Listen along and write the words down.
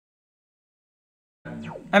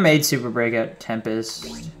I made Super Breakout,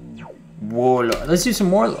 Tempest, Warlord. Let's do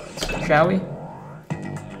some Warlords, shall we?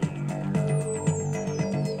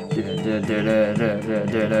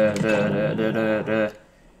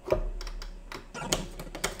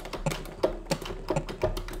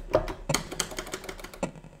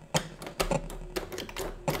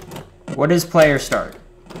 What does player start?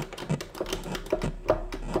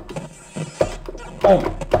 Oh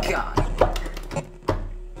my god.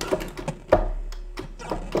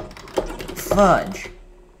 Fudge.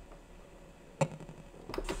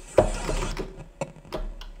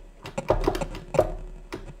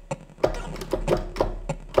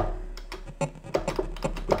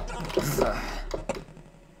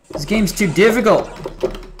 This game's too difficult.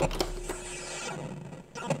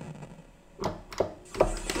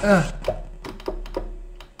 Ugh.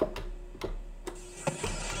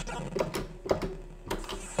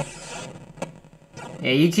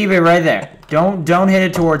 Yeah, you keep it right there. Don't hit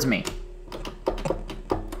it towards me.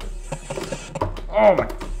 Oh my.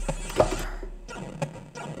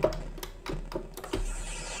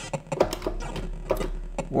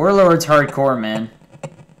 Warlord's hardcore, man.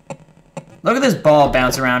 Look at this ball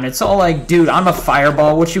bounce around. It's all like, dude, I'm a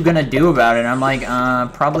fireball. What you gonna do about it? I'm like,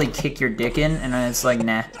 probably kick your dick in. And then it's like,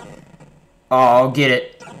 nah. Oh, I'll get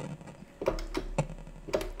it.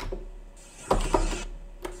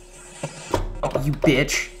 Oh, you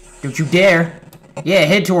bitch. Don't you dare. Yeah,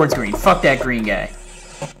 head towards green. Fuck that green guy.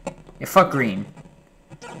 Yeah, fuck green.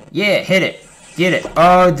 Yeah, hit it. Get it.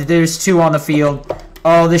 Oh, there's two on the field.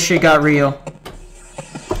 Oh, this shit got real.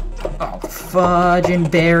 Oh, fudge and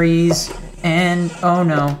berries. And, oh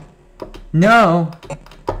no. No.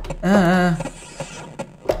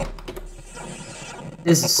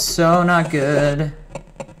 This is so not good.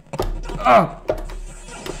 Oh.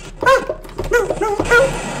 Ah, no, no, no.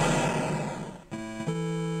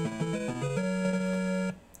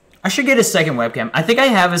 I should get a second webcam. I think I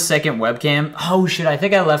have a second webcam. Oh shit, I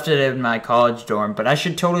think I left it in my college dorm, but I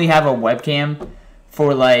should totally have a webcam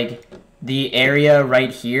for like the area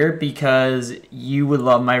right here because you would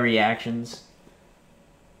love my reactions.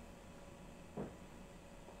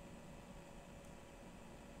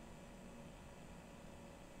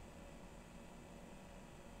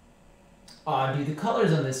 Aw, dude, the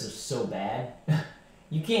colors on this are so bad.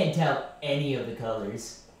 You can't tell any of the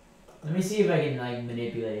colors. Let me see if I can like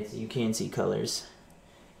manipulate it so you can see colors.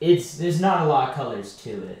 There's not a lot of colors to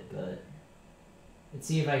it, but let's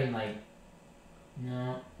see if I can like.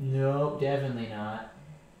 No, definitely not.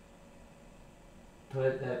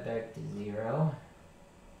 Put that back to 0.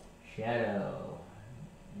 Shadow.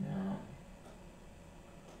 No.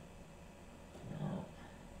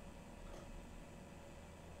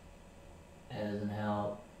 That doesn't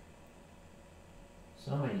help.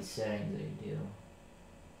 So many settings I do.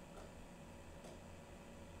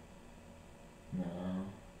 No.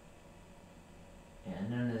 Yeah,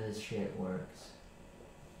 none of this shit works.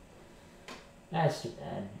 That's too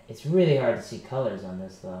bad. It's really hard to see colors on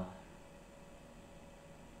this though.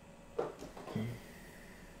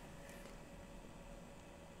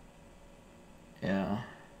 Yeah.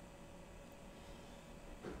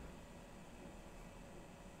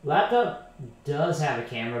 Laptop does have a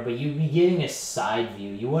camera, but you'd be getting a side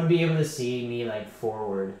view. You wouldn't be able to see me like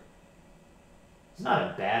forward. It's not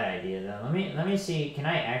a bad idea though. Let me see. Can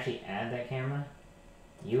I actually add that camera?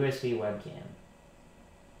 USB webcam.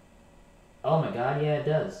 Oh my god, yeah, it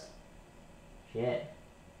does. Shit.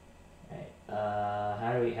 Alright,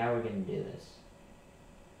 how are we gonna do this?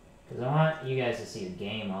 Because I want you guys to see the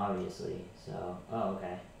game, obviously. So, oh,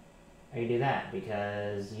 okay. I can do that,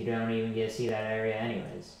 because you don't even get to see that area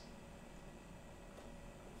anyways.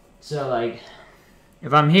 So, like,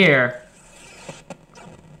 if I'm here,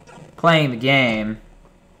 playing the game,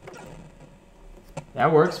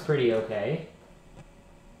 that works pretty okay.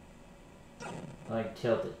 Like,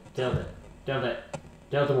 tilt it, tilt it. Tilt it.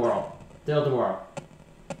 Tilt the world. Tilt the world.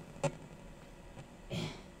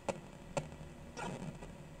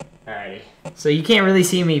 Alrighty. So you can't really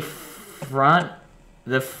see me front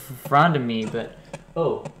of me, but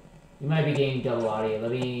oh, you might be getting double audio. Let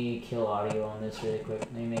me kill audio on this really quick.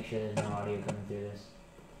 Let me make sure there's no audio coming through this.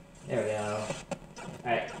 There we go.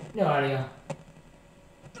 Alright, no audio.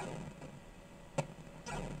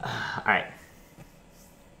 Alright.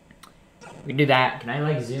 We can do that. Can I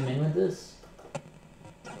like zoom in with this?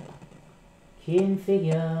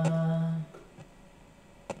 Configure.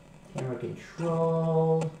 Camera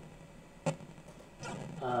control.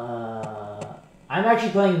 I'm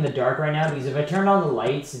actually playing in the dark right now because if I turn on the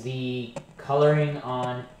lights, the coloring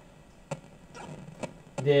on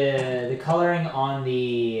the coloring on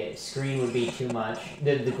the screen would be too much.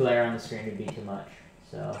 The glare on the screen would be too much.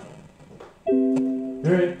 So,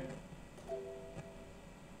 alright.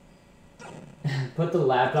 Put the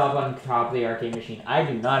laptop on top of the arcade machine. I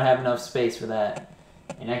do not have enough space for that.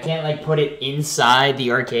 And I can't, like, put it inside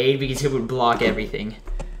the arcade because it would block everything.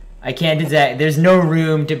 I can't do that. There's no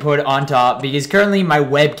room to put it on top because currently my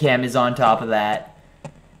webcam is on top of that.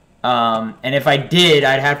 And if I did,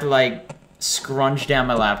 I'd have to, like, scrunch down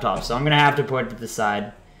my laptop. So I'm going to have to put it to the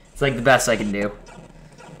side. It's, like, the best I can do.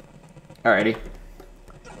 Alrighty.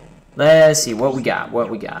 Let's see what we got.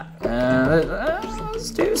 Let's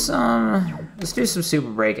do some Super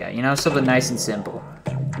Breakout. You know, something nice and simple.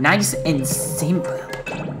 Nice and simple.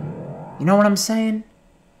 You know what I'm saying?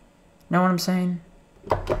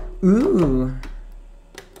 Ooh.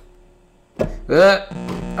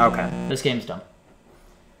 Okay. This game's done.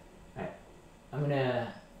 Alright. I'm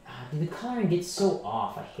gonna... Dude, the coloring gets so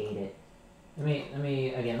off. I hate it. Let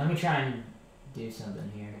me try and do something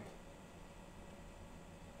here.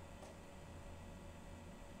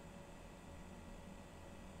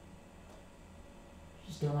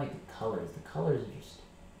 Don't like the colors. The colors are just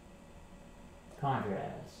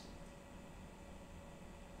contrast.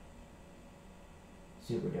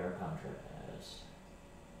 Super dark contrast.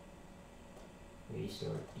 Restore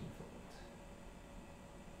default.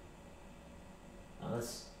 Oh,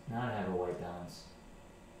 let's not have a white balance.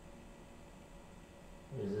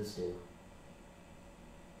 What does this do?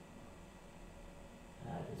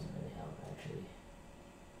 That doesn't really help actually.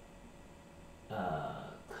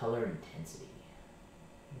 Color intensity.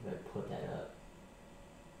 If I put that up.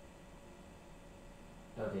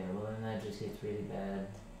 Okay, well then that just gets really bad.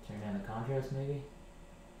 Turn down the contrast maybe?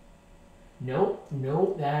 Nope,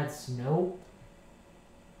 nope.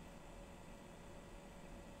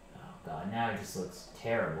 Oh god, now it just looks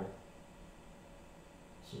terrible.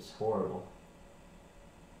 It's just horrible.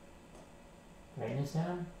 Brightness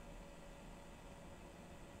down?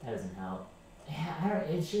 That doesn't help. Yeah,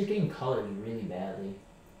 it's just getting colored really badly.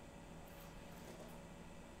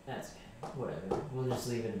 That's okay. Whatever. We'll just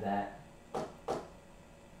leave it at that.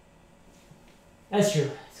 That's true.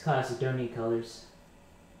 It's classic. Don't need colors.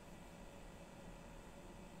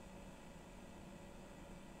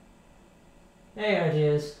 Hey,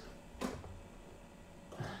 ideas.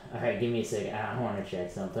 Alright, give me a second. I want to check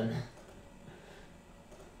something.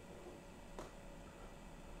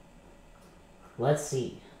 Let's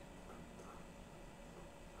see.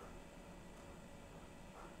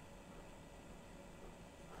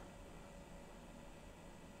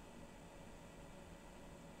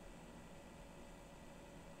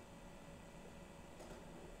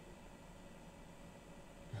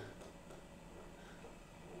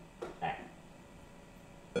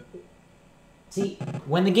 See,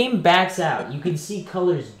 when the game backs out, you can see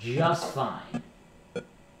colors just fine.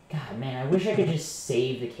 God, man, I wish I could just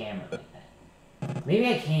save the camera like that. Maybe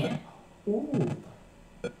I can. Ooh.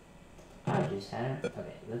 I just had it.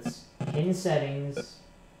 Okay, let's hidden settings.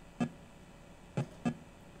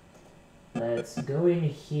 Let's go in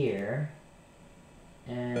here.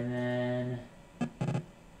 And then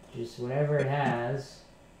just whatever it has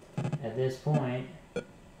at this point,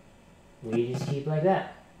 we just keep like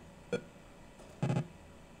that.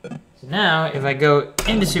 So now, if I go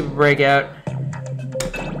into Super Breakout,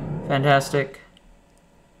 fantastic.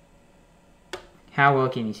 How well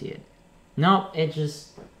can you see it? Nope, it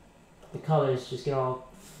just, the colors just get all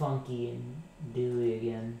funky and dewy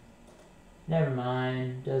again. Never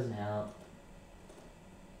mind, doesn't help.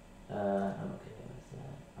 I'm okay with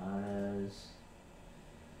that. Autos.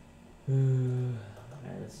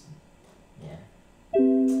 Alright, let's, yeah.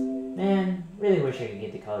 Man, really wish I could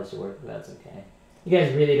get the colors to work, but that's okay. You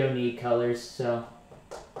guys really don't need colors, so...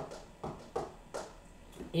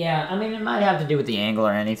 Yeah, I mean, it might have to do with the angle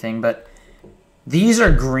or anything, but... These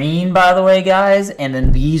are green, by the way, guys, and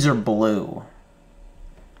then these are blue.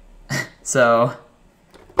 So...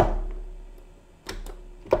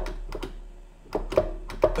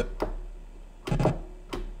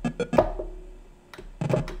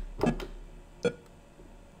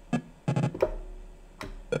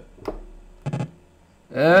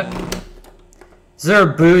 Is there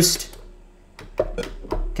a boost?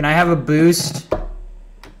 Can I have a boost?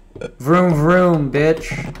 Vroom vroom,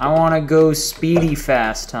 bitch. I want to go speedy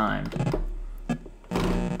fast time.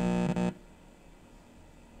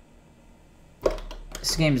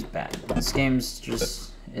 This game's bad. This game's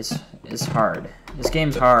just... It's hard. This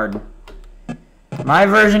game's hard. My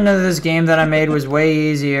version of this game that I made was way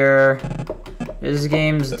easier. This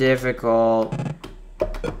game's difficult.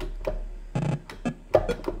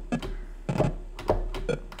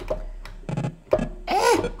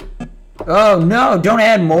 Oh no, don't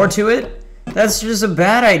add more to it. That's just a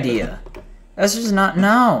bad idea. That's just not...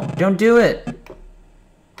 No! Don't do it!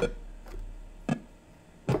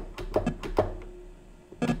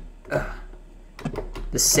 Ugh.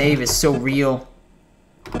 The save is so real.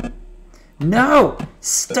 No!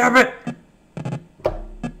 Stop it!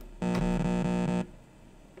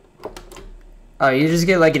 Oh, you just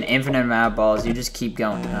get like an infinite amount of balls. You just keep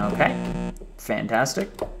going. Okay.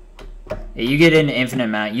 Fantastic. Yeah, you get an infinite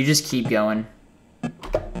amount. You just keep going.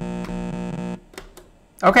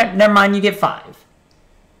 Okay, never mind. You get 5.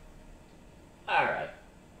 Alright.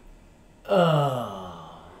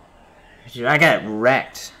 Oh. Dude, I got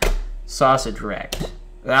wrecked. Sausage wrecked.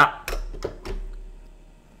 Ah.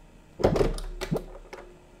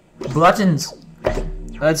 Buttons.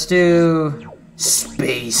 Let's do...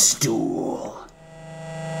 Space Duel.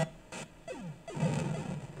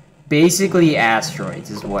 Basically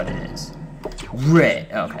asteroids is what it is.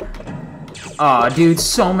 Red. Okay. Aw, dude,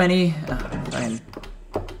 so many. Fine.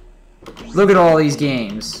 Look at all these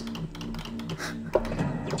games.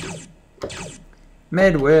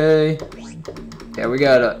 Midway. Yeah, we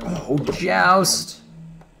got a... Oh, Joust.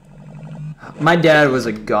 My dad was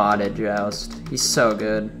a god at Joust. He's so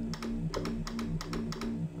good.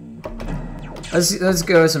 Let's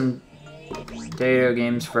go with some potato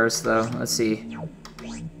games first, though. Let's see.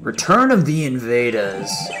 Return of the Invaders.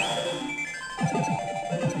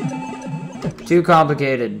 Too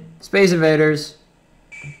complicated. Space Invaders.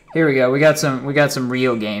 Here we go. We got some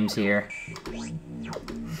real games here.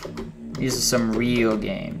 These are some real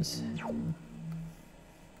games.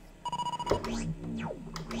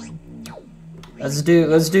 Let's do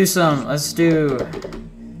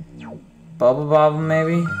Bubble Bobble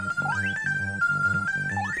maybe.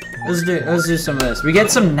 Let's do some of this. We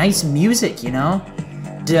get some nice music, you know.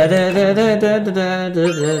 Da da da da da da da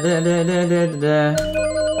da da da.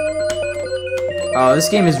 Oh, this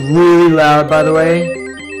game is really loud, by the way.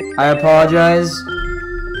 I apologize.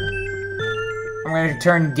 I'm gonna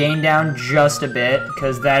turn gain down just a bit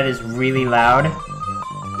because that is really loud.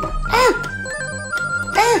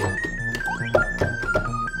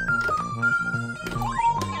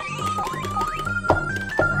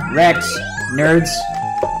 Rex, nerds.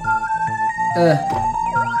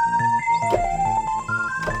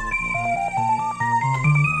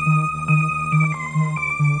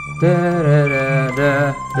 Da da da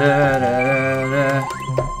da da da da.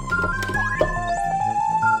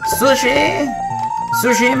 Sushi,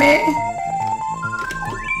 sushimi.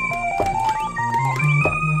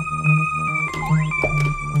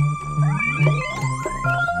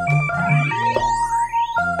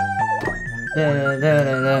 Da da da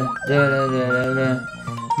da da da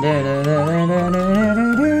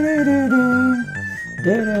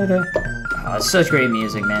da. Oh, it's such great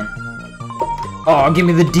music, man. Oh, give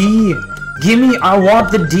me the D! Give me, I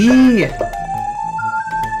want the D!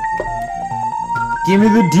 Give me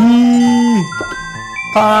the D!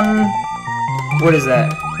 Pun! What is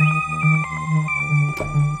that?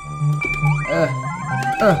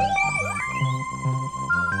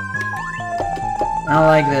 I don't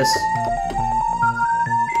like this.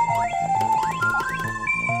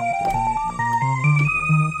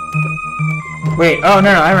 Wait, oh no,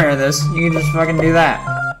 I remember this. You can just fucking do that.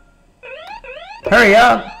 Hurry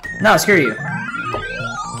up! No, screw you.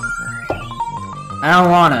 I don't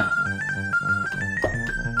wanna.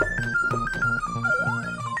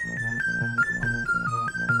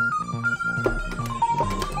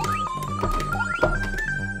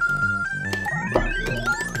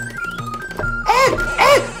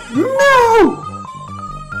 No!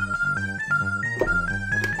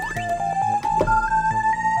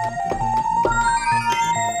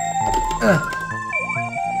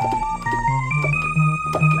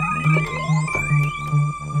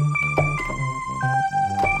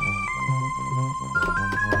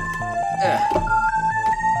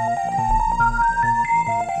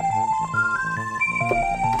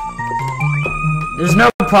 There's no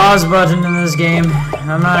pause button in this game.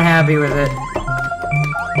 I'm not happy with it.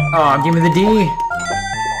 Oh, give me the D.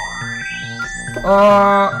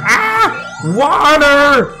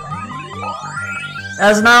 Water!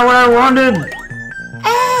 That's not what I wanted.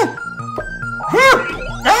 Help!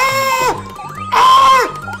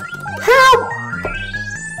 Help!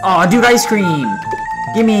 Oh, dude, ice cream.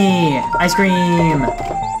 Give me ice cream.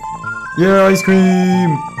 Yeah, ice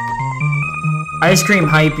cream. Ice cream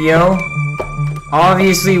hype, yo.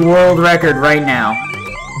 Obviously, world record right now.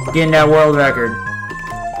 Getting that world record.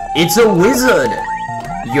 It's a wizard.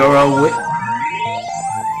 You're a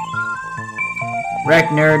wreck,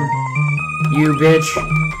 nerd. You bitch.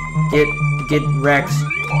 Get wrecked.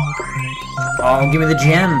 Oh, give me the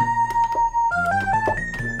gem.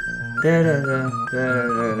 Da da da da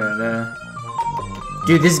da da da.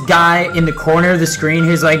 Dude, this guy in the corner of the screen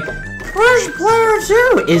who's like, push player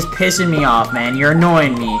 2 is pissing me off, man. You're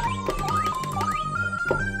annoying me.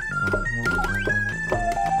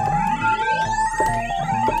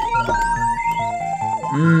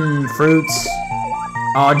 Fruits.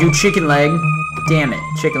 Oh, dude, chicken leg. Damn it,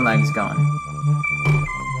 chicken leg's gone.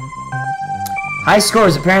 High score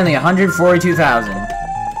is apparently 142,000.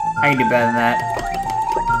 I can do better than that.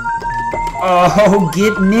 Oh,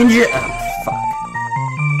 get ninja. Oh, fuck.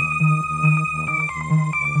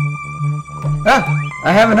 Ah,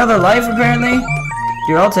 I have another life apparently.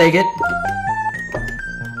 Dude, I'll take it.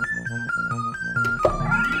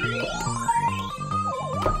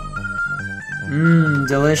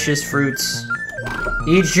 Delicious fruits.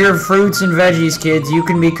 Eat your fruits and veggies, kids. You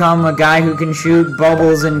can become a guy who can shoot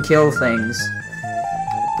bubbles and kill things.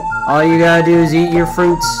 All you gotta do is eat your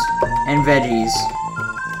fruits and veggies.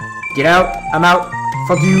 Get out. I'm out.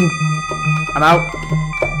 Fuck you. I'm out.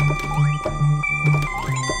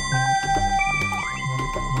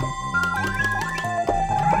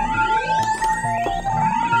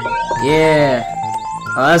 Yeah.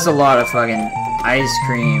 Oh, that's a lot of fucking ice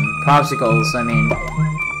cream. Popsicles, I mean.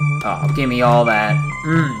 Oh, give me all that.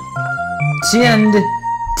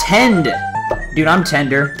 Tend. Dude, I'm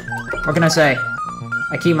tender. What can I say?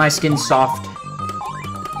 I keep my skin soft.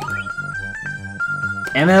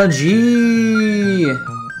 MLG!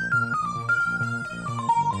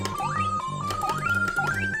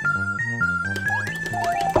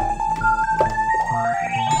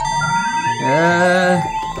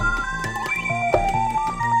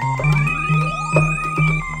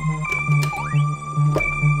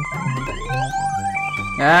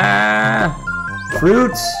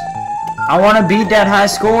 Fruits! I wanna beat that high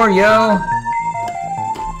score, yo!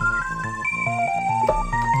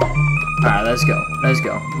 Alright, let's go. Let's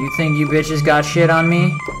go. You think you bitches got shit on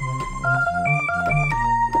me?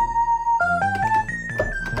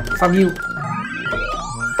 Fuck you.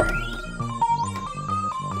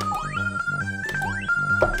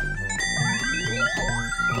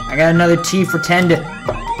 I got another T for tend.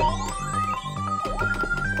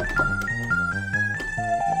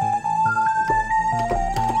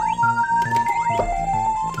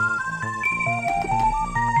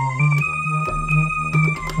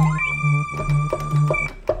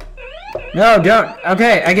 No, don't.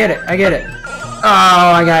 Okay, I get it. I get it. Oh,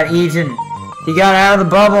 I got eaten. He got out of the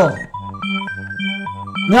bubble.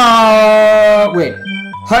 No! Wait.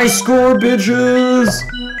 High score, bitches!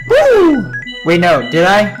 Woo! Wait, no. Did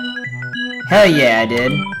I? Hell yeah, I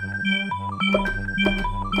did.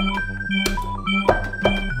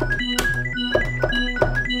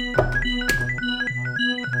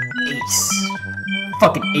 Ace.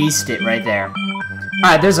 Fucking aced it right there.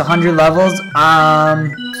 Alright, there's 100 levels.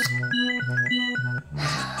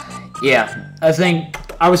 Yeah, I think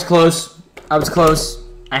I was close. I was close.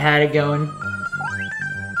 I had it going.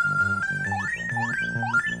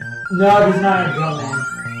 No, there's not a drum, man.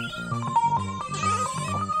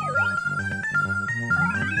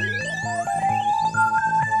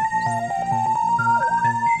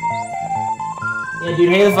 Yeah, dude,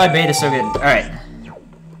 Halo 5 beta is so good. Alright.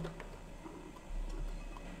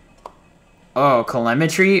 Oh,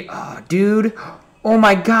 telemetry? Oh, dude. Oh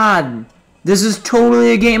my god. This is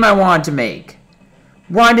totally a game I want to make.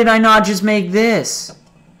 Why did I not just make this?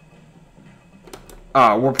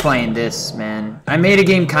 Oh, we're playing this, man. I made a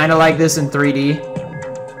game kind of like this in 3D.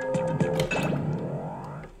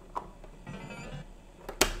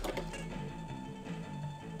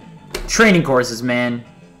 Training courses, man.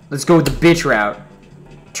 Let's go with the bitch route.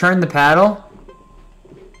 Turn the paddle.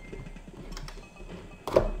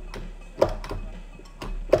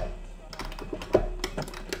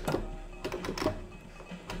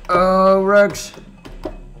 Oh, Rex.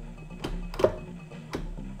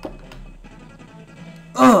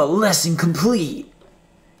 Oh, lesson complete.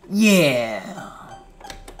 Yeah.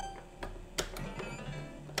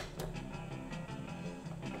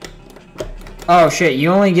 Oh, shit,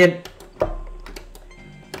 you only get...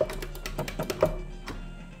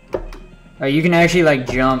 Oh, you can actually, like,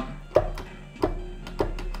 jump.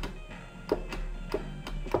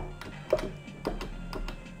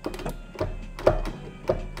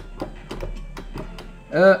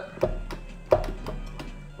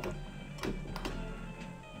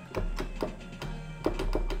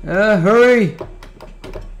 Hurry!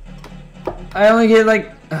 I only get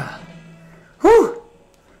like, whoo!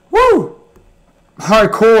 Woo!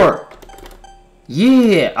 Hardcore!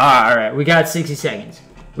 Yeah! Alright, we got 60 seconds.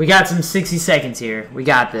 We got some 60 seconds here. We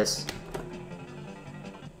got this.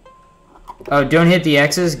 Oh, don't hit the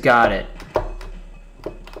X's? Got it.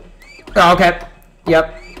 Oh, okay.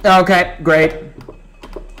 Yep. Okay, great.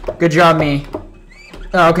 Good job, me.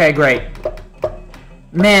 Oh, okay, great.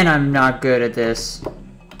 Man, I'm not good at this.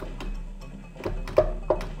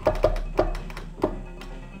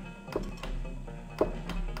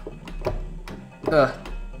 Ugh.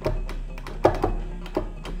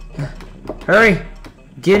 Hurry!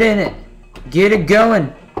 Get in it! Get it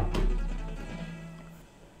going!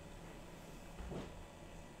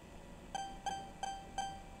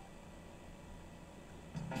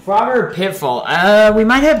 Frogger or Pitfall? We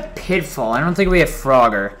might have Pitfall. I don't think we have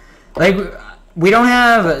Frogger. Like, we don't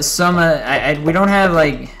have some, we don't have,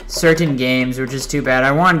 like, certain games, which is too bad.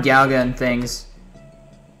 I want Galga and things.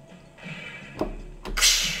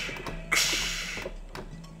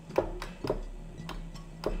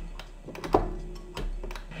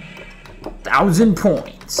 1,000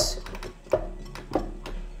 points.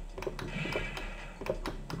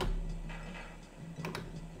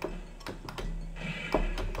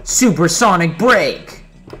 Supersonic break.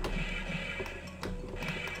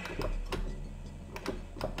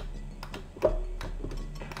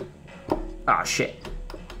 Ah, shit.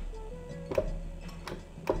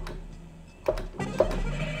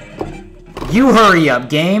 You hurry up,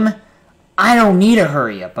 game. I don't need a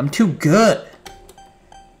hurry up. I'm too good.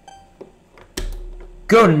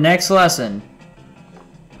 Go to next lesson.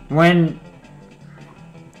 When...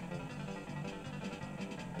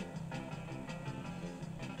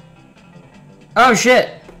 Oh,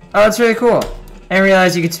 shit. Oh, that's really cool. I didn't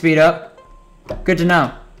realize you could speed up. Good to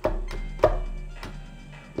know.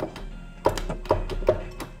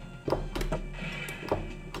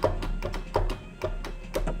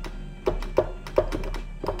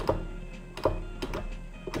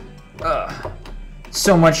 Ugh.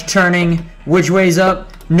 So much turning. Which way's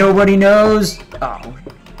up? Nobody knows. Oh.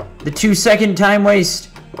 The 2-second time waste.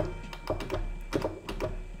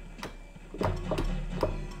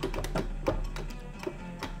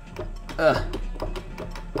 Ugh.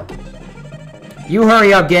 You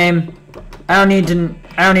hurry up, game. I don't need to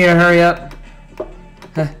hurry up.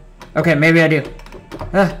 Okay, maybe I do.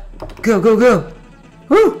 Go, go, go.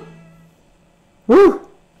 Woo! Woo!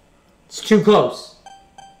 It's too close.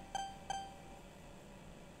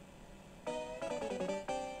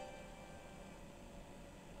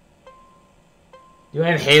 Do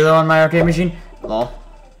I have Halo on my arcade machine? Lol.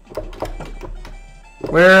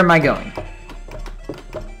 Where am I going?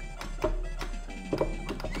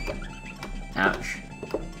 Ouch.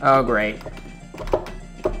 Oh, great.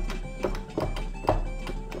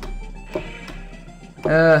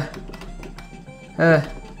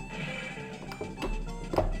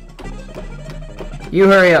 You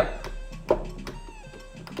hurry up.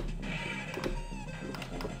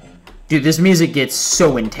 Dude, this music gets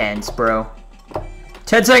so intense, bro.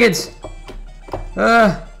 10 seconds!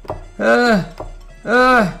 No! Oh!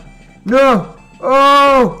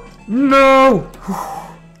 No!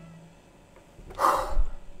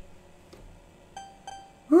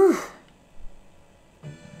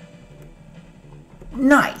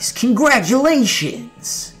 Nice!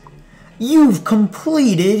 Congratulations! You've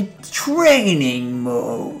completed training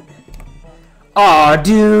mode! Aw,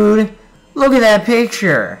 dude! Look at that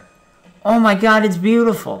picture! Oh my god, it's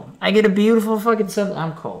beautiful. I get a beautiful fucking sun.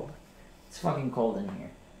 I'm cold. It's fucking cold in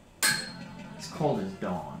here. It's cold as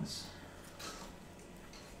dawns.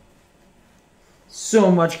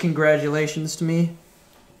 So much congratulations to me.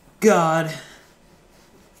 God.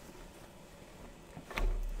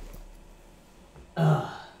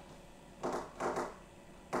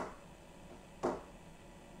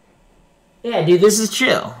 Yeah, dude, this is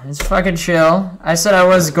chill. It's fucking chill. I said I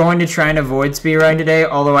was going to try and avoid speedrun today,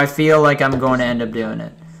 although I feel like I'm going to end up doing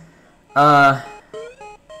it.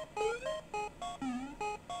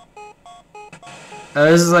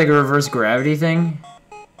 This is like a reverse gravity thing.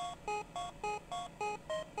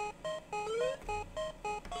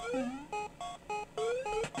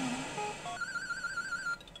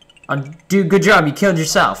 Dude, good job. You killed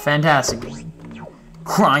yourself. Fantastic.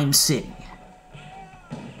 Crime City.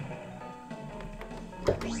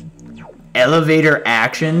 Elevator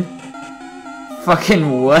action?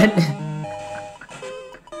 Fucking what?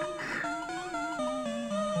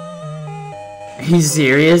 Are you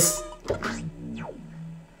serious?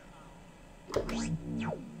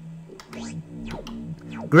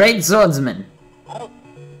 Great swordsman.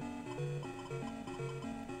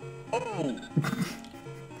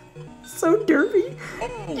 So derpy.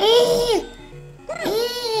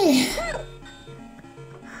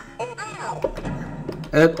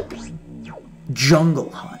 Jungle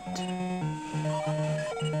Hunt.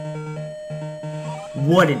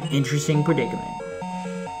 What an interesting predicament.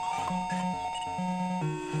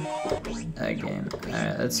 That game.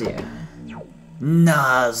 Alright, let's see.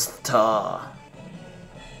 Nazta.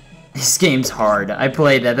 This game's hard. I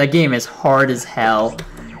played that. That game is hard as hell.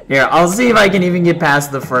 Here, I'll see if I can even get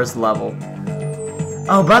past the first level.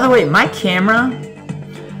 Oh, by the way, my camera...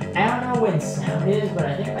 I don't know when sound is, but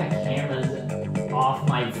I think my camera's off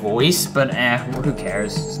my voice, but who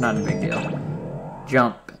cares? It's not a big deal.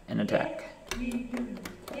 Jump and attack.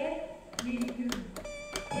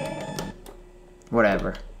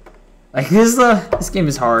 Whatever. Like, this game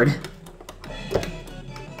is hard.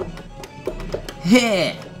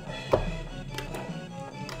 Heh!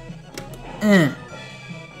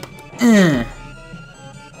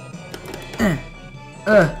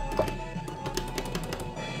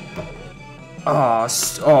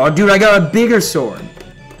 Oh, dude, I got a bigger sword.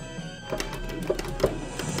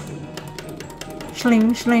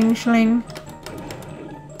 Shling, shling, shling.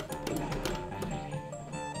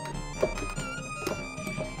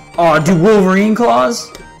 Oh, do Wolverine claws?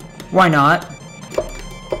 Why not?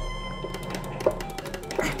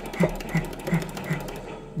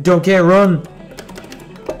 Don't care, run.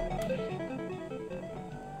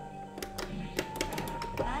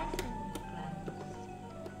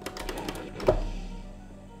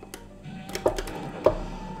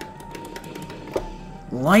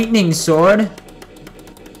 Lightning sword.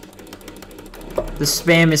 The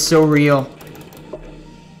spam is so real.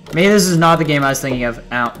 Maybe this is not the game I was thinking of.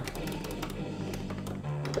 Out.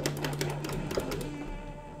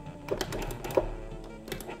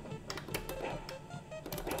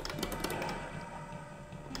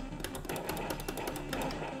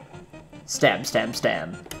 Stab, stab,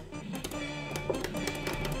 stab.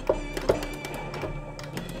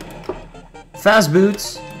 Fast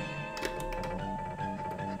boots.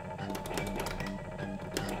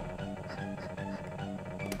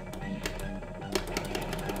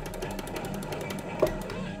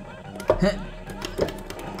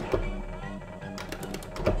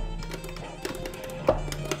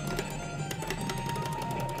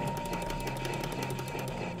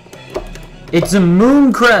 It's a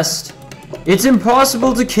moon crest. It's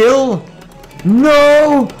impossible to kill.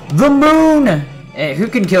 No, the moon. Hey, who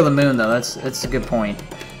can kill the moon though? That's a good point.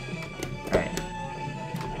 All right.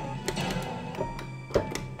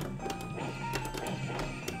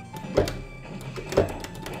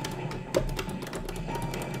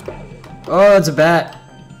 Oh, that's a bat.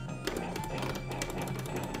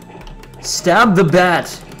 Stab the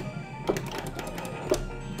bat.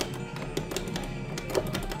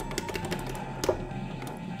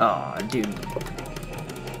 Oh, dude.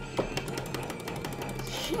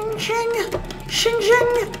 Shing shing! Shing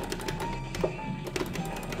shing!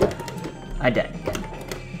 I died again.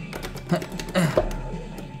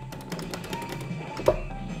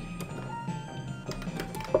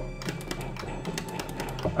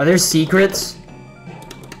 Are there secrets?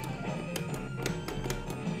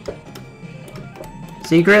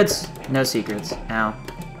 Secrets? No secrets. Ow.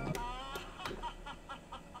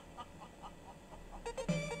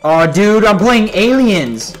 Oh, dude, I'm playing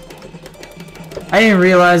Aliens! I didn't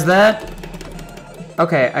realize that.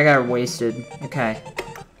 Okay, I got wasted. Okay.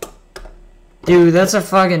 Dude, that's a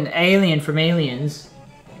fucking alien from Aliens.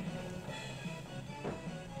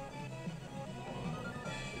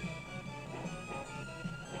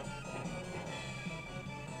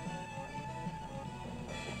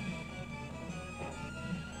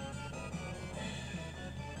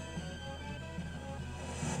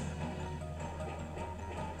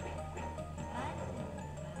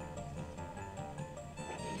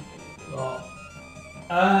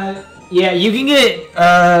 Yeah, you can get,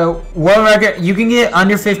 world record, you can get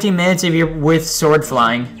under 15 minutes if you're with sword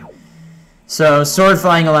flying. So, sword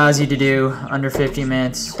flying allows you to do under 15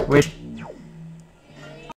 minutes, which...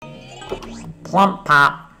 Plump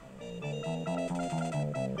pop.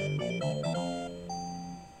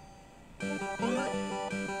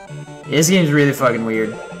 This game's really fucking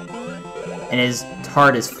weird. And it's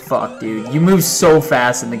hard as fuck, dude. You move so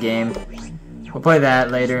fast in the game. We'll play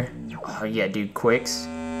that later. Oh yeah, dude, Quicks.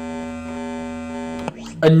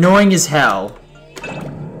 Annoying as hell,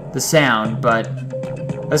 the sound, but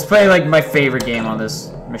let's play like my favorite game on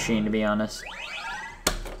this machine, to be honest.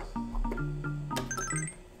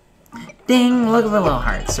 Ding! Look at the little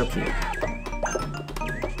heart, so cute.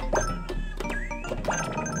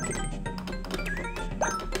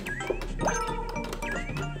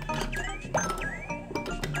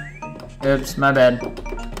 Oops, my bad.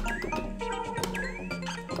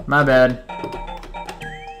 My bad.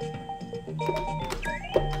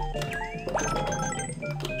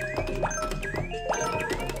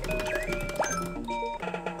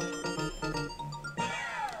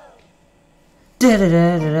 Da da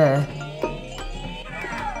da da da.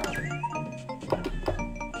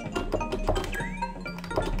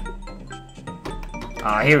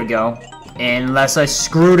 Ah, here we go. Unless I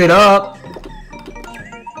screwed it up.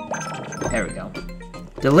 There we go.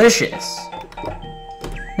 Delicious.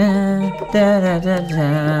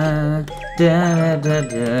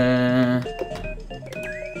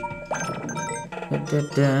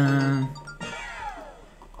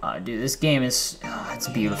 Dude, this game is... Oh, it's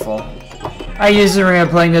beautiful. I used to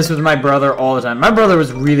remember playing this with my brother all the time. My brother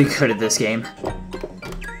was really good at this game.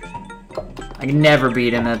 I could never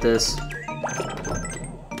beat him at this.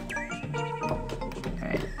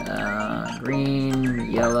 Alright,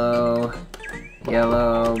 green, yellow,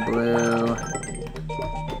 yellow, blue,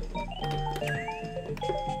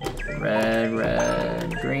 red,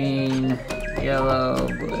 red, green, yellow,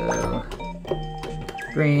 blue,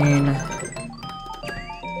 green,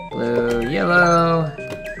 blue, yellow,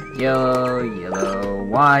 yellow, yellow.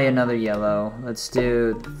 Why another yellow? Let's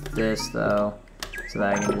do this, though, so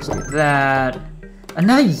that I can just do that.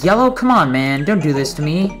 Another yellow? Come on, man. Don't do this to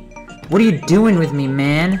me. What are you doing with me,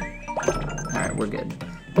 man? Alright, we're good.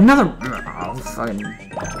 Another... Oh, fucking...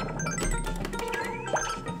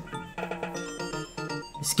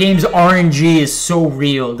 This game's RNG is so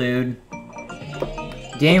real, dude.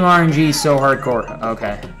 Game RNG is so hardcore.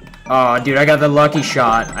 Okay. Oh, dude, I got the lucky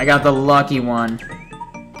shot. I got the lucky one.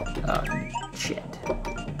 Oh, shit.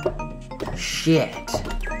 Shit.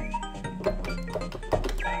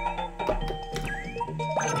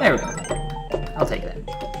 There we go. I'll take that.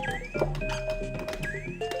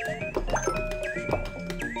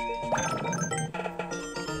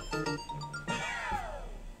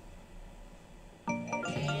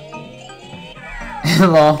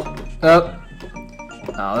 Lol. Oh.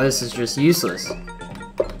 Oh, this is just useless.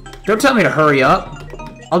 Don't tell me to hurry up.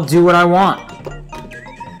 I'll do what I want.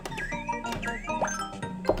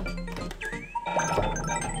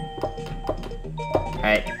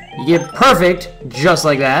 Alright. You get perfect, just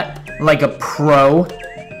like that. Like a pro.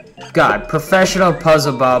 God, professional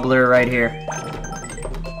puzzle bobbler right here.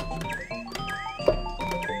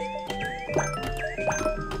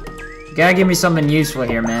 You gotta give me something useful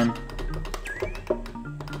here, man.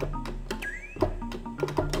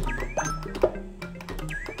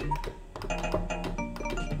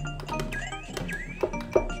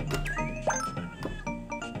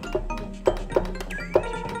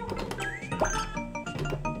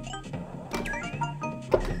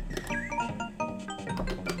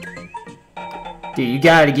 Dude, you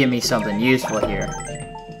gotta give me something useful here.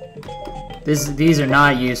 These are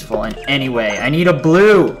not useful in any way. I need a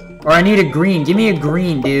blue! Or I need a green. Give me a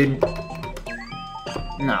green, dude.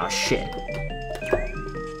 No, shit.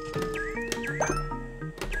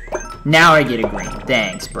 Now I get a green.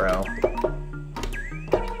 Thanks, bro.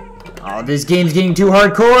 Oh, this game's getting too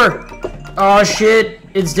hardcore! Oh, shit!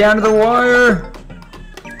 It's down to the wire!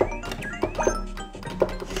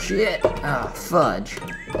 Shit! Oh, fudge.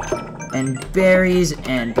 And berries,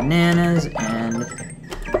 and bananas, and...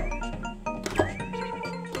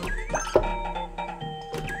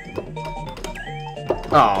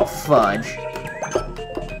 Oh, fudge.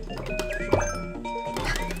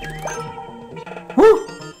 Woo!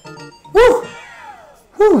 Woo!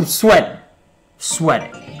 Woo! Sweating.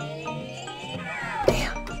 Sweating.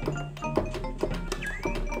 Damn.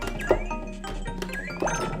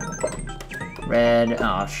 Red.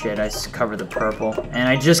 Oh, shit. I just covered the purple. And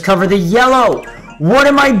I just covered the yellow! What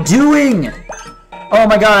am I doing? Oh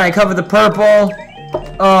my god, I covered the purple.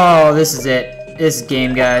 Oh, this is it. This is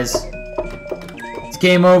game, guys. It's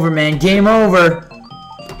game over, man. Game over.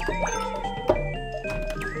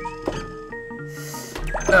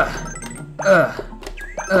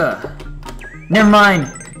 Never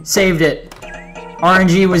mind. Saved it.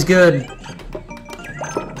 RNG was good.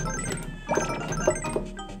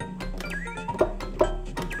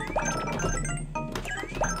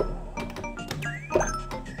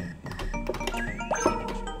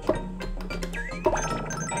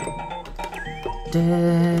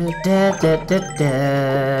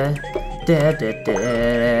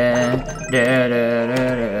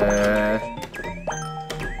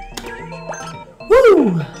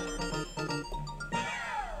 Woo!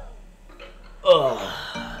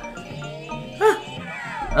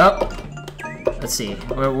 Oh, let's see.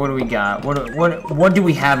 What do we got? What do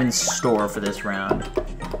we have in store for this round?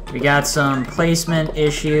 We got some placement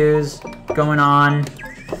issues going on.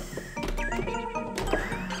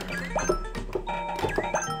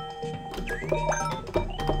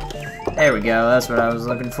 There we go. That's what I was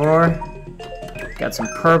looking for. Got some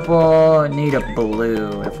purple. Need a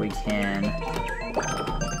blue if we can.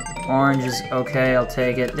 Orange is okay. I'll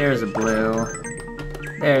take it. There's a blue.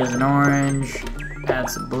 There's an orange.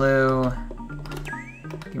 That's a blue.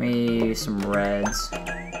 Give me some reds.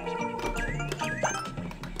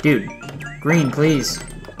 Dude. Green, please.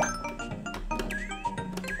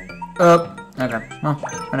 Oh, okay. Well,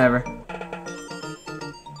 whatever.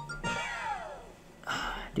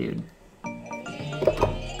 Dude.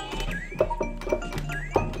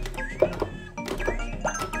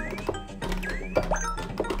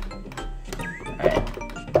 Alright.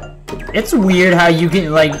 It's weird how you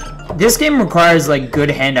can, like, this game requires, like, good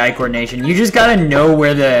hand-eye coordination. You just gotta know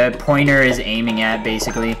where the pointer is aiming at,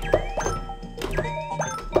 basically.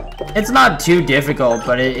 It's not too difficult,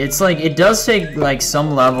 but it's like, it does take, like,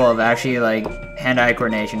 some level of actually, like, hand-eye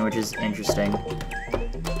coordination, which is interesting.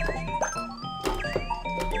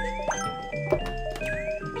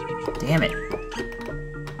 Damn it.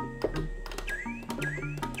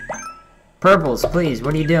 Purples, please,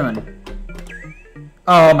 what are you doing?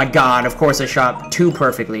 Oh my god, of course I shot too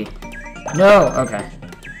perfectly. No, okay.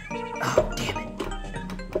 Oh, damn it.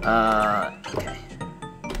 Okay.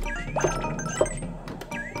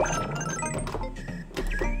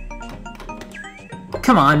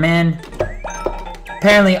 Come on, man.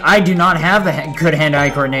 Apparently, I do not have the good hand-eye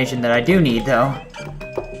coordination that I do need, though.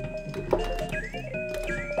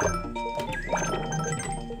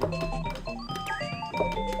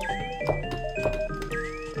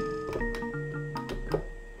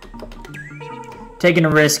 Taking a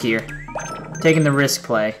risk here. Taking the risk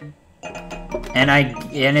play. And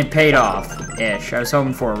it paid off-ish. I was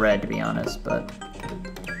hoping for a red, to be honest, but...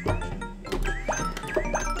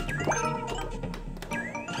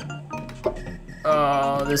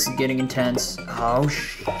 Oh, this is getting intense. Oh,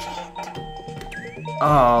 shit.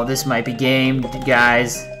 Oh, this might be game,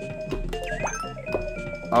 guys.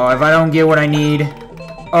 Oh, if I don't get what I need...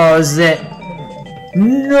 Oh, this is it.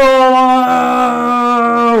 No!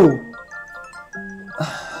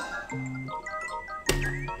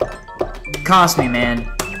 Cost me, man.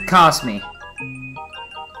 Cost me.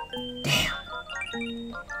 Damn.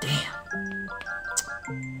 Damn.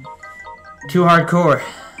 Too hardcore.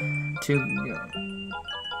 Too...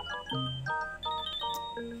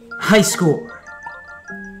 High school.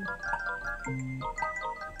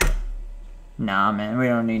 Nah, man. We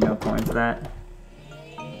don't need no coin for that.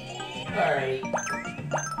 Alright.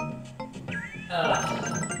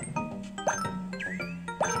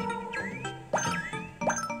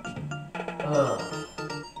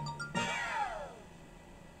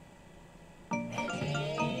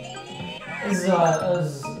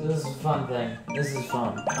 This is a fun thing. This is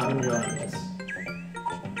fun. I'm enjoying this.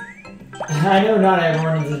 I know not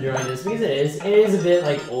everyone is enjoying this because it is. It is a bit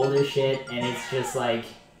like older shit, and it's just like,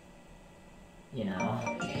 you know.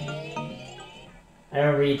 I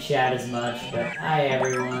don't read chat as much, but hi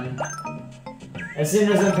everyone. As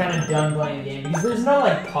soon as I'm kind of done playing the game, because there's no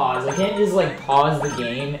like pause. I can't just like pause the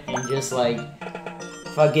game and just like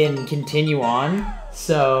fucking continue on.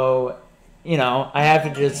 So, you know, I have to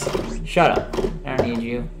just shut up. I don't need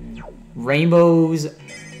you. Rainbow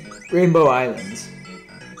Islands.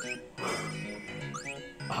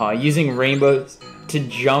 Using rainbows to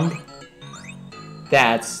jump.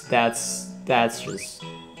 That's just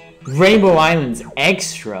Rainbow Islands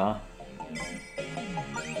extra.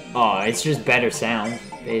 Oh, it's just better sound,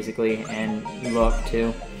 basically, and look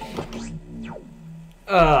too.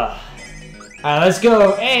 Alright, let's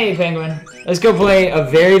go. Hey, Penguin. Let's go play a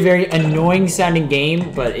very, very annoying sounding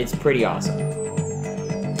game, but it's pretty awesome.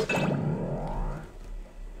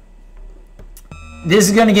 This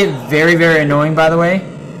is gonna get very, very annoying, by the way.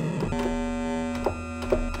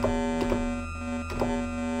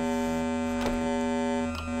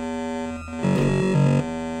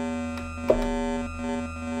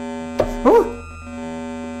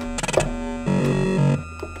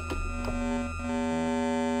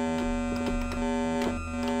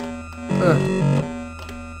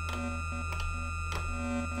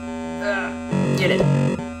 Get it.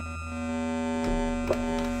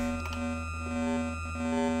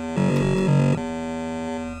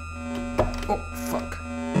 Oh, fuck.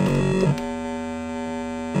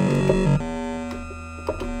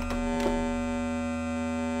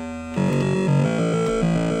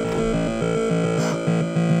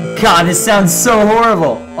 God, this sounds so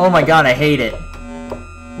horrible. Oh my god, I hate it.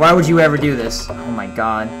 Why would you ever do this? Oh my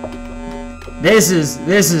god. This is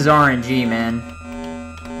RNG, man.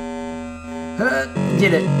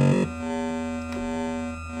 Get it.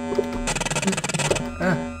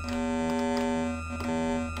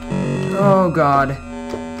 Oh god.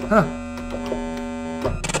 Oh,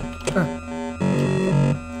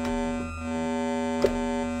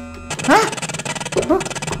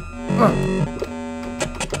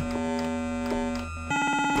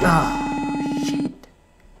 shit.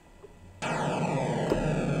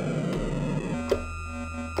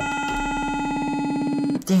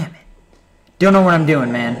 Damn Don't know what I'm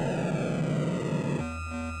doing, man.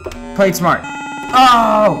 Played smart.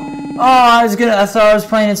 Oh! Oh, I thought I was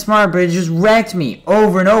playing it smart, but it just wrecked me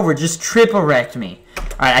over and over. Just triple wrecked me.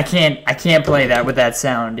 Alright, I can't play that with that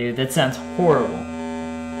sound, dude. That sounds horrible.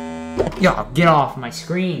 Yo, get off my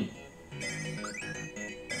screen.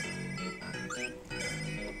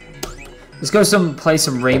 Let's go play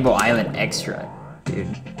some Rainbow Island Extra,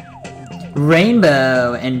 dude.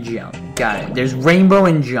 Rainbow and jump. Got it. There's rainbow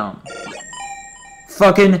and jump.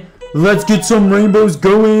 Fucking, let's get some rainbows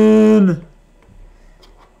going.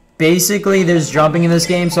 Basically, there's jumping in this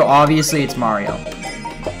game, so obviously it's Mario.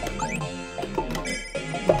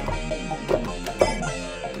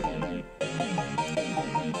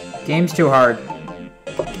 Game's too hard.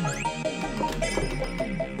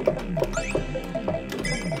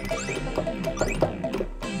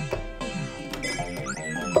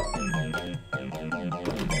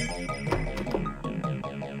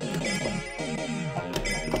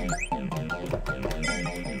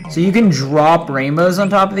 So you can drop rainbows on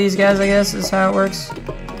top of these guys, I guess, is how it works.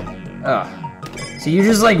 Ugh. So you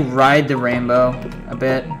just, like, ride the rainbow a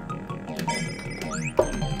bit.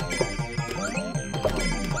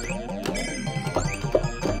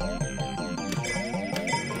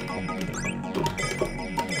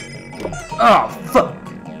 Oh, fuck!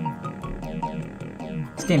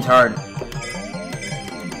 This game's hard.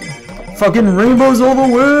 Fucking rainbows all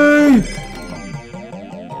the way!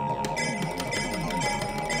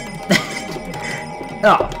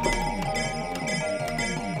 Oh.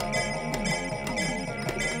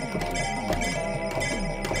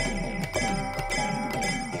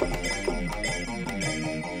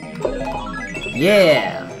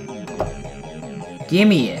 Yeah.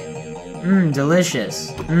 Gimme it.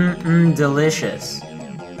 Delicious. Delicious.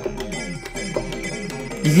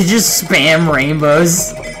 You could just spam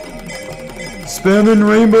rainbows. Spamming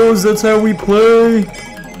rainbows, that's how we play.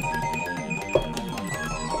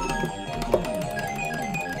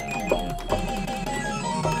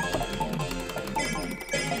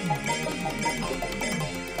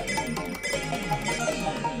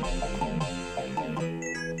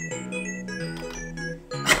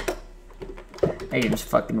 That game's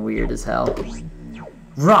fucking weird as hell.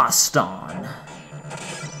 Roston.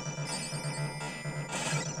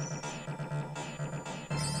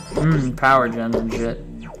 Power gems and shit.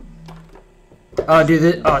 Oh,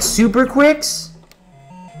 dude, super quicks?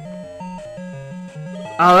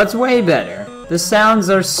 Oh, that's way better. The sounds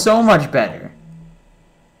are so much better.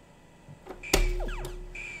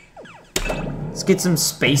 Let's get some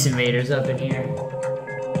Space Invaders up in here.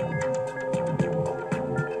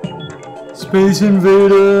 Space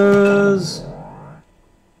Invaders!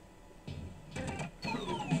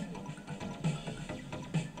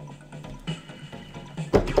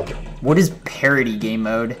 What is parody game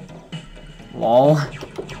mode? LOL.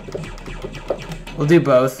 We'll do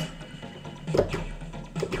both.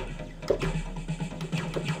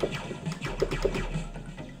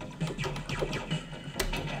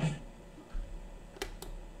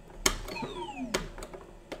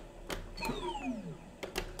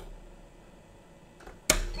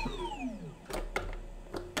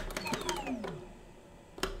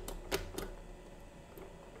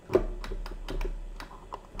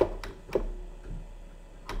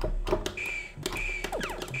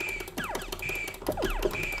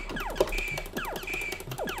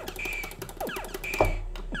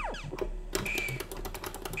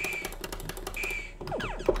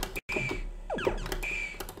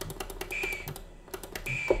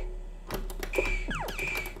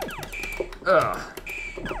 Ugh.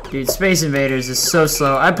 Dude, Space Invaders is so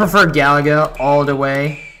slow. I prefer Galaga all the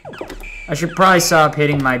way. I should probably stop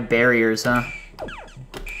hitting my barriers, huh?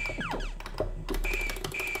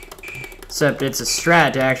 Except it's a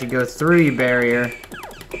strat to actually go through your barrier.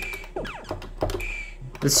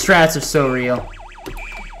 The strats are so real.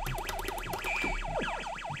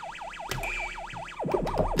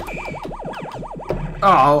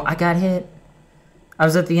 Oh, I got hit. I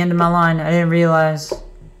was at the end of my line. I didn't realize.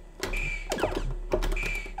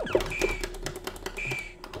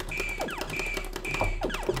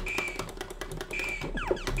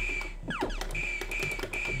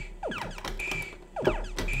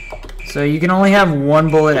 So you can only have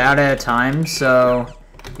one bullet out at a time, so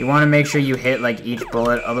you want to make sure you hit like each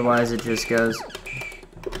bullet, otherwise it just goes.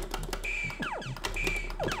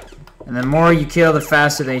 And the more you kill, the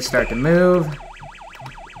faster they start to move.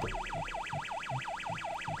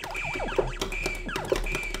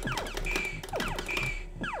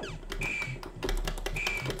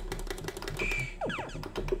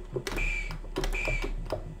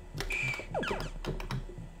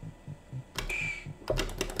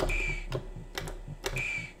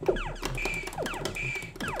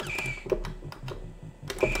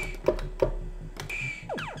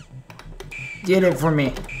 Get it for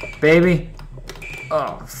me, baby.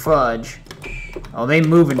 Oh, fudge. Oh, they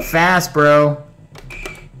moving fast, bro.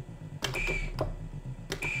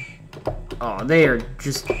 Oh, they are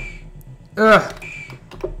just... Ugh.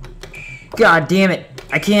 God damn it.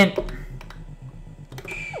 I can't...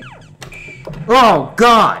 Oh,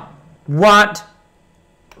 God. What?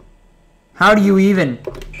 How do you even...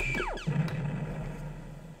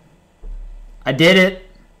 I did it.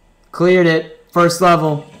 Cleared it. First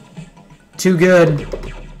level. Too good.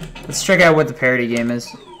 Let's check out what the parody game is.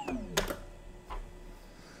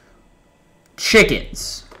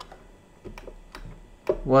 Chickens.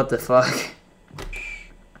 What the fuck?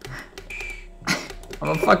 I'm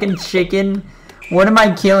a fucking chicken? What am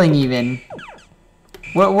I killing even?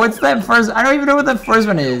 What's that first? I don't even know what that first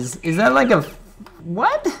one is. Is that like a...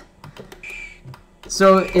 What?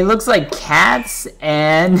 So it looks like cats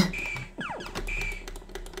and...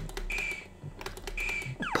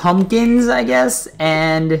 pumpkins, I guess,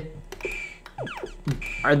 and...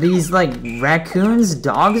 Are these like raccoons,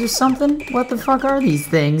 dogs, or something? What the fuck are these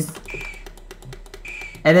things?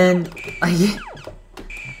 And then...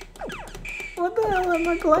 What the hell am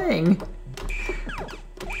I playing?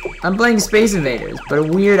 I'm playing Space Invaders, but a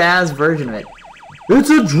weird-ass version of it. It's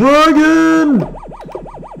a dragon!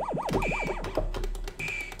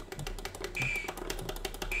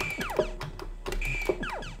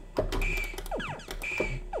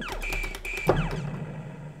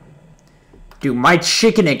 Dude, my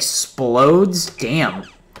chicken explodes? Damn.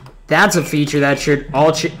 That's a feature that should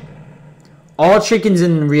all chickens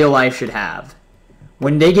in real life should have.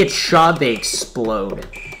 When they get shot, they explode.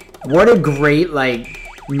 What a great, like,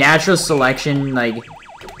 natural selection, like,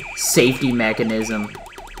 safety mechanism.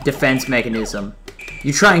 Defense mechanism.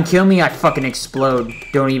 You try and kill me, I fucking explode.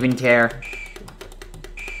 Don't even care.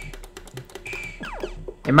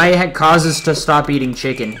 It might cause us to stop eating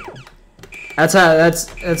chicken. That's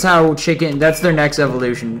how chicken, that's their next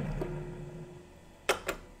evolution.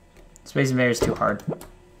 Space Invaders is too hard.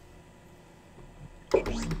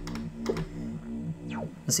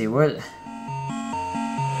 Let's see, what...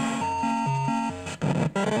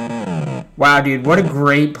 Wow, dude, what a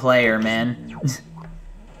great player, man.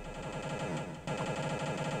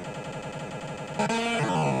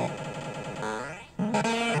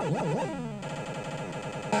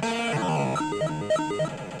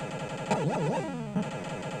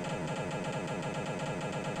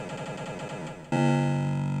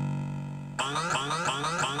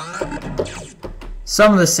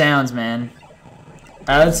 Some of the sounds, man.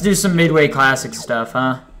 Let's do some Midway Classic stuff,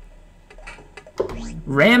 huh?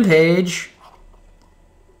 Rampage?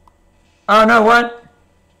 Oh, no, what?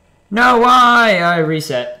 No, why? I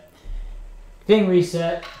reset. Thing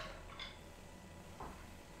reset.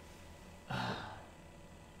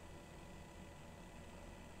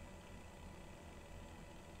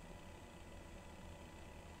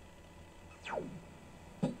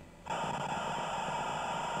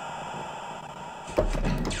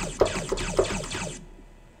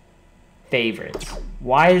 Favorites.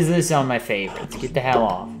 Why is this on my favorites? Get the hell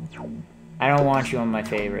off. I don't want you on my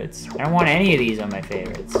favorites. I don't want any of these on my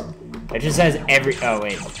favorites. It just says every... Oh,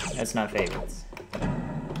 wait. That's not favorites.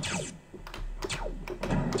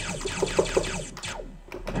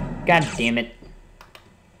 God damn it.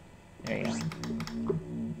 There you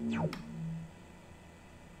go.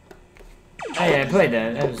 Oh, yeah, I played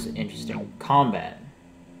that. That was interesting. Combat.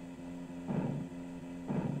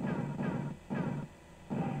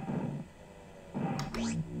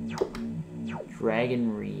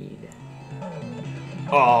 Dragon Reed.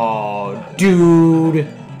 Oh, dude.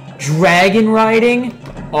 Dragon riding?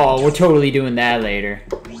 Oh, we're totally doing that later.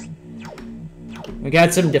 We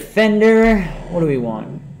got some Defender. What do we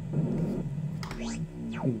want?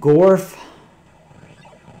 Gorf.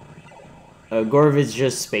 Gorf is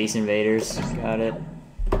just Space Invaders. Got it.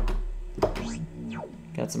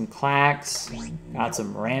 Got some Clacks. Got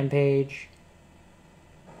some Rampage.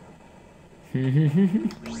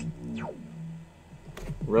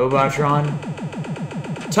 Robotron.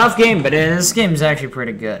 Tough game, but this game's actually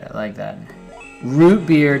pretty good. I like that. Root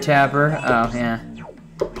Beer Tapper. Oh, yeah.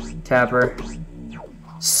 Tapper.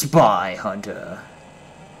 Spy Hunter.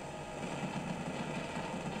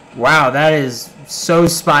 Wow, that is so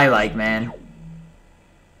spy-like, man.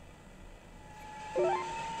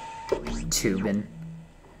 Tubin.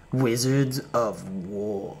 Wizards of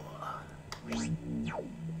War.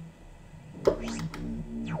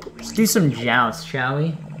 Let's do some Joust, shall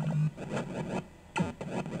we?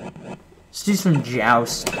 Let's do some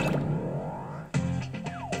Joust.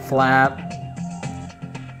 Flap.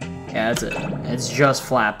 Yeah, that's it. It's just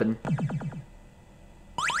flapping.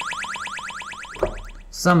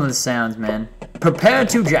 Some of the sounds, man. Prepare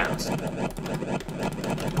to joust.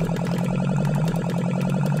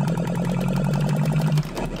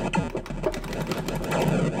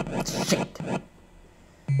 Shit.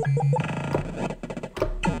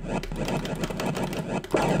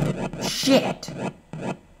 Shit.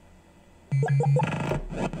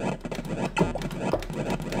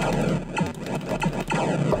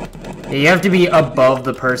 You have to be above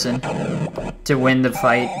the person to win the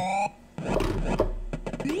fight.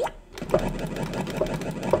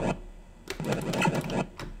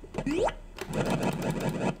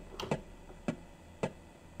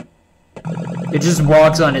 It just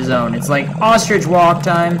walks on his own. It's like ostrich walk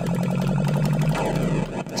time.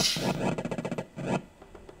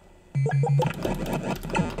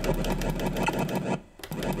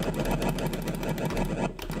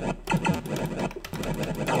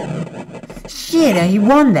 Shit, he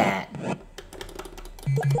won that.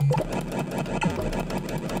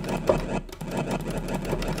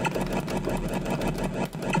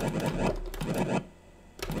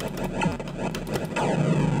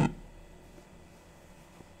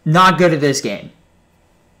 Not good at this game.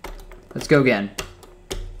 Let's go again.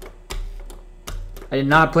 I did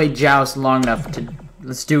not play Joust long enough to...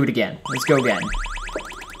 Let's do it again. Let's go again.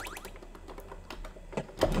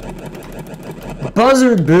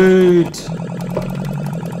 Buzzard beat!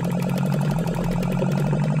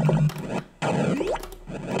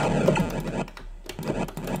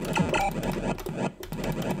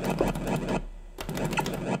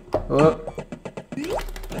 Oh.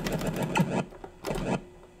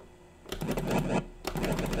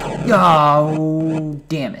 Oh,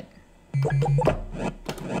 damn it.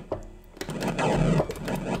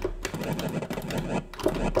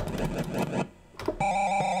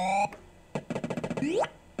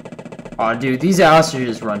 Aw, dude, these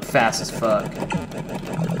ostriches run fast as fuck.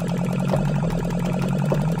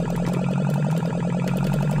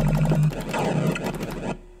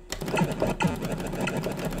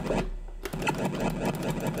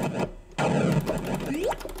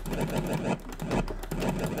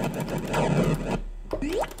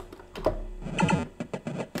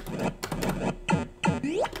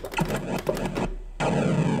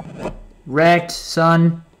 Wrecked,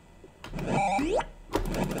 son.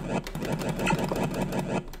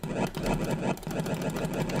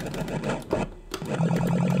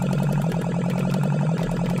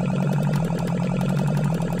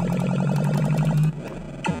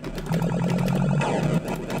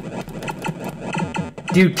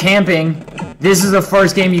 Dude, camping. This is the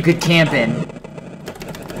first game you could camp in.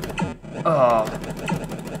 Oh.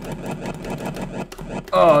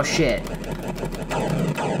 Oh, shit.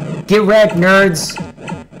 Get wrecked, nerds.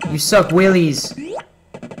 You suck willies.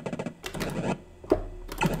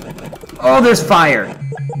 Oh, there's fire.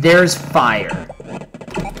 There's fire.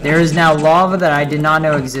 There is now lava that I did not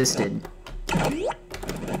know existed.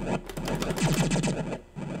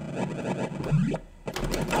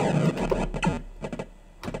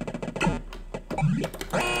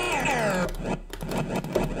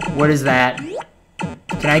 What is that?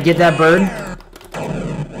 Can I get that bird?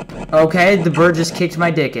 Okay, the bird just kicked my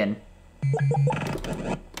dick in.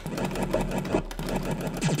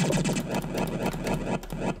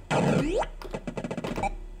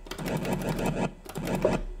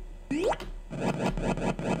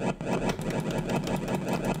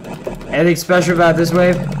 Anything special about this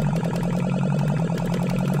wave?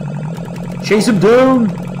 Chase him down!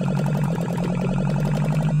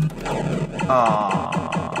 Aww.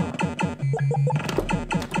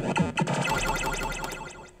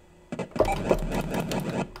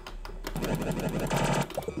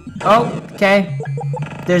 Oh, okay.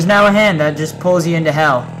 There's now a hand that just pulls you into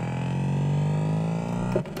hell.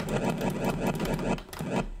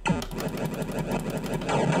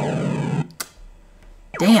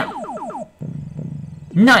 Damn.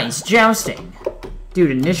 Nice jousting.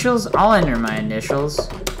 Dude, initials? I'll enter my initials.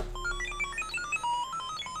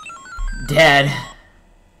 Dead.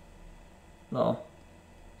 Well,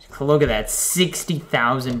 look at that.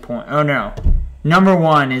 60,000 points. Oh, no. Number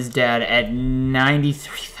one is dead at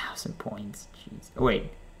 93,000 points. Jeez. Oh,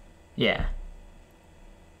 wait. Yeah.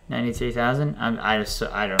 93,000? I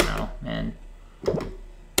don't know, man.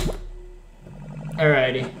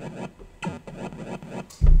 Alrighty.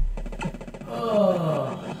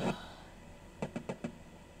 Oh.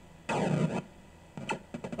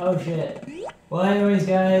 Oh, shit. Well, anyways,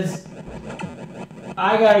 guys.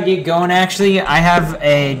 I gotta get going, actually. I have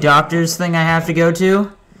a doctor's thing I have to go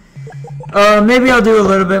to. Maybe I'll do a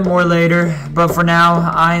little bit more later, but for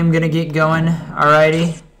now, I am gonna get going,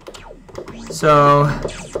 alrighty? So,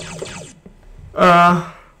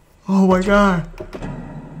 oh my god.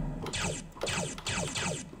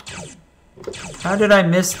 How did I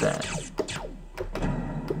miss that?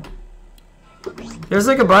 There's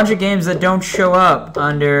like a bunch of games that don't show up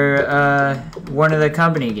under one of the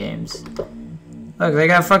company games. Look, they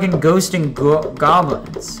got fucking Ghosts and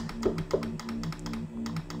Goblins.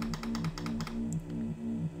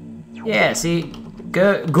 Yeah, see?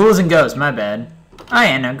 Ghouls and Ghosts, my bad. Oh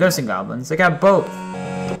yeah, no, Ghosts and Goblins. They got both.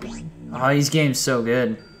 Oh, these games so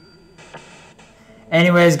good.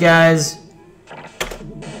 Anyways, guys.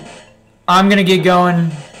 I'm gonna get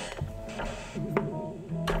going.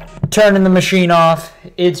 Turning the machine off.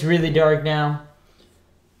 It's really dark now.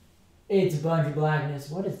 It's a bunch of blackness.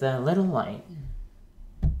 What is that little light?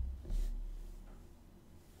 Oh,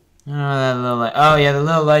 that little light. Oh, yeah, the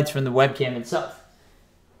little light's from the webcam itself.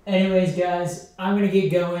 Anyways, guys, I'm going to get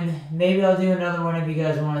going. Maybe I'll do another one if you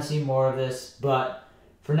guys want to see more of this. But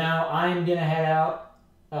for now, I'm going to head out.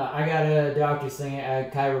 I got a doctor's thing, a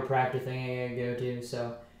chiropractor thing I got to go to.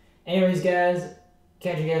 So, anyways, guys,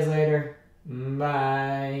 catch you guys later.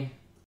 Bye.